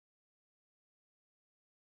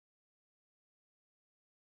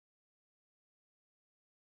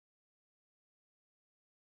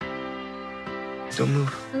Don't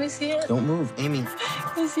move. Let me see it. Don't move, Amy.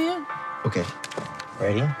 Let me see it. Okay.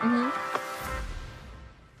 Ready? Mm-hmm.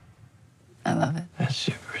 I love it. That's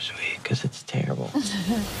super sweet, because it's terrible. Oh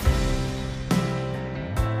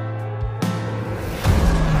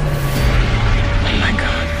my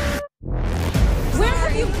God. Where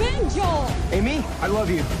have you been, Joel? Amy, I love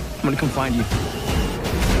you. I'm gonna come find you.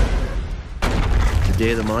 The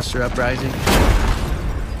day of the monster uprising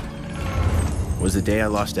was the day I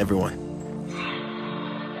lost everyone.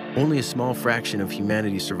 Only a small fraction of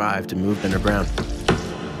humanity survived and moved underground.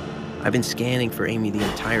 I've been scanning for Amy the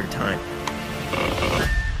entire time.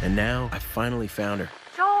 And now I finally found her.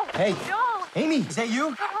 Joel. Hey. Joel. Amy, is that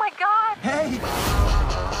you? Oh my God. Hey.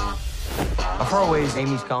 How far away is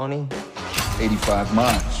Amy's colony? 85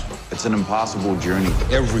 miles. It's an impossible journey.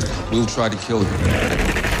 Everyone will try to kill you.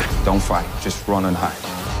 Don't fight. Just run and hide.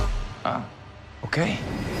 Okay.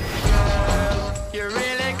 You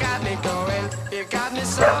really got me going. You got me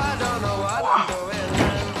so I don't know what I'm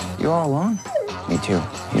doing. You all alone? Me too.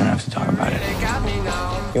 You don't have to talk about it. You got me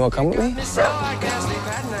now. You want to come with me? So I can't sleep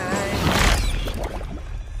at night.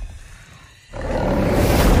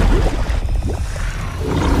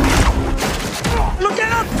 Look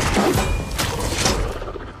out!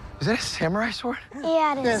 Is that a samurai sword?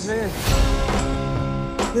 Yeah, it is. Yes, it is.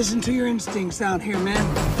 Listen to your instincts out here, man.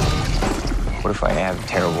 What if I have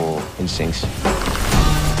terrible instincts?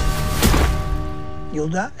 You'll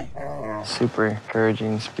die. Super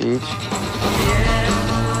encouraging speech.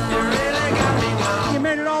 You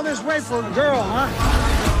made it all this way for a girl, huh?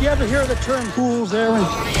 You ever hear the term fool's errand?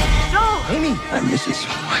 Joel. Amy, I miss you so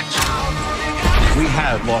much. We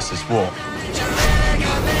have lost this war.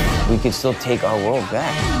 We could still take our world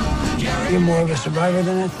back. You're more of a survivor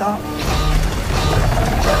than I thought.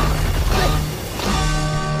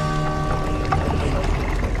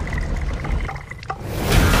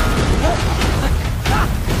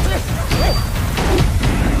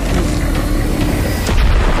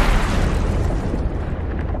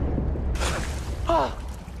 Oh,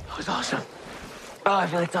 that was awesome. Oh, I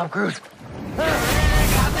feel like Tom Cruise.